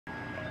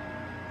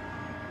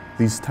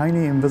These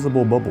tiny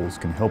invisible bubbles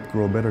can help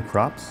grow better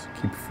crops,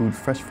 keep food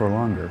fresh for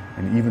longer,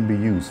 and even be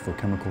used for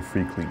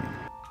chemical-free cleaning.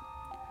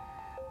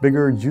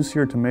 Bigger,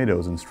 juicier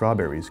tomatoes and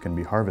strawberries can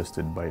be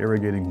harvested by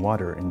irrigating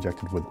water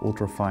injected with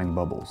ultrafine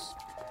bubbles.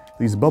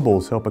 These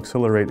bubbles help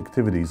accelerate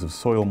activities of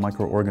soil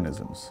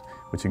microorganisms,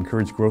 which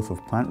encourage growth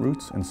of plant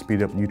roots and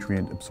speed up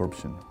nutrient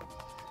absorption.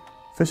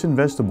 Fish and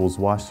vegetables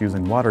washed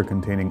using water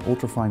containing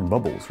ultrafine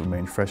bubbles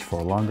remain fresh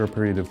for a longer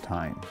period of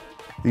time.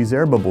 These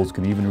air bubbles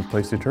can even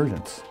replace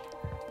detergents.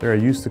 They are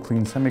used to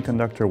clean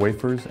semiconductor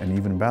wafers and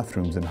even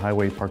bathrooms in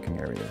highway parking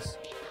areas.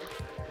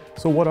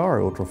 So what are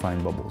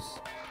ultrafine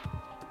bubbles?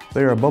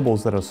 They are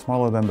bubbles that are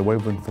smaller than the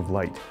wavelength of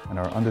light and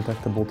are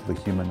undetectable to the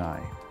human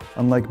eye.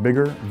 Unlike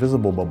bigger,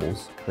 visible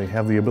bubbles, they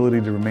have the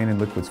ability to remain in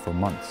liquids for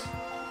months,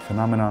 a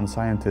phenomenon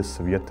scientists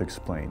have yet to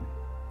explain.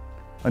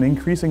 An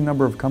increasing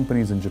number of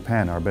companies in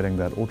Japan are betting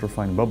that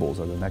ultrafine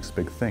bubbles are the next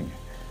big thing,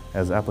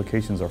 as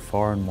applications are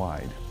far and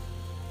wide.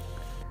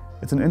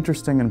 It's an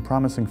interesting and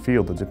promising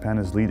field that Japan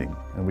is leading,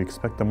 and we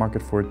expect the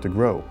market for it to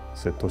grow,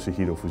 said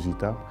Toshihiro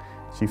Fujita,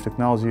 Chief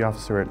Technology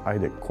Officer at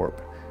IDIC Corp.,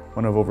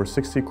 one of over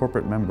 60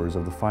 corporate members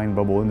of the Fine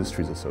Bubble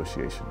Industries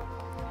Association.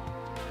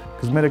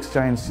 Cosmetics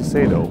giant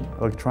Shiseido,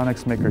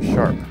 electronics maker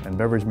Sharp, and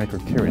beverage maker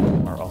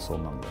Kirin are also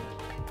among them.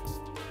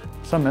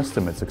 Some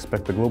estimates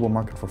expect the global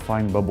market for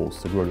fine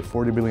bubbles to grow to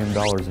 $40 billion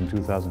in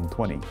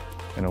 2020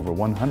 and over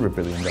 $100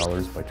 billion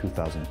by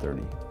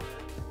 2030.